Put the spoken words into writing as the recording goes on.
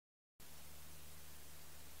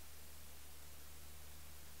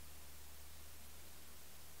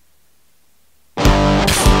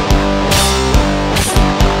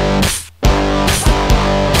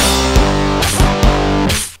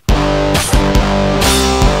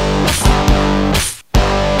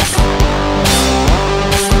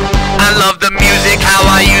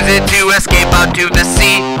to the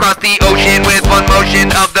sea, cross the ocean with one motion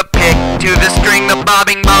of the pick to the string. The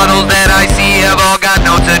bobbing bottles that I see have all got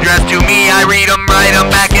notes addressed to me. I read them, write them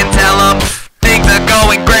back and tell them things are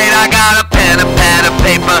going great. I got a pen, a pad of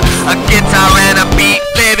paper, a guitar and a beat.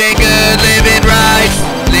 Living good, living right,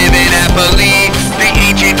 living happily. The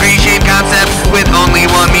ancient Grecian concept with only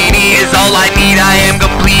one meaning is all I need. I am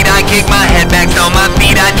complete. I kick my head back, on my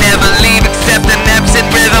feet. I never leave except an absent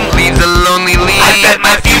rhythm leaves a lonely lead. I bet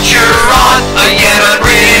my future on a yet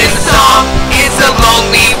unwritten song. It's a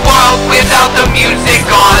lonely world without the music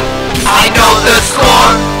on. I know the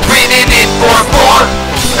score, written in 4/4.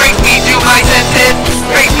 Brings me to my senses,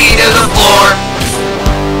 brings me to the floor.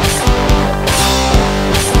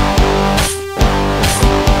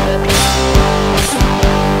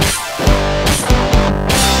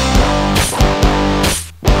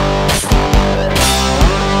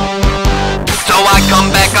 So I come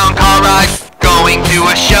back on car rides, going to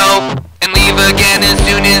a show, and leave again as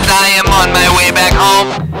soon as I am on my way back home.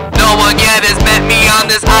 No one yet has met me on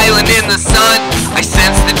this island in the sun. I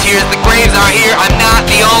sense the tears, the graves are here, I'm not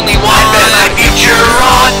the only one. I bet my future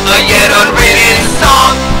on a yet unwritten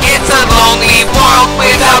song. It's a lonely world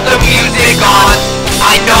without the music on.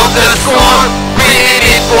 I know the score, written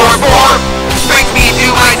in 4/4. Brings me to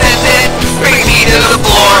my senses, brings me to the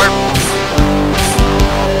floor.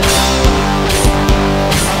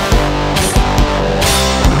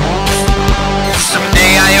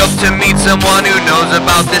 To meet someone who knows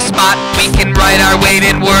about this spot. We can write our weight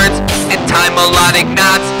in words and time melodic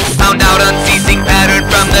knots. Found out unceasing pattern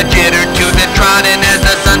from the jitter to the trot. And as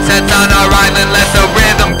the sun sets on our island, let the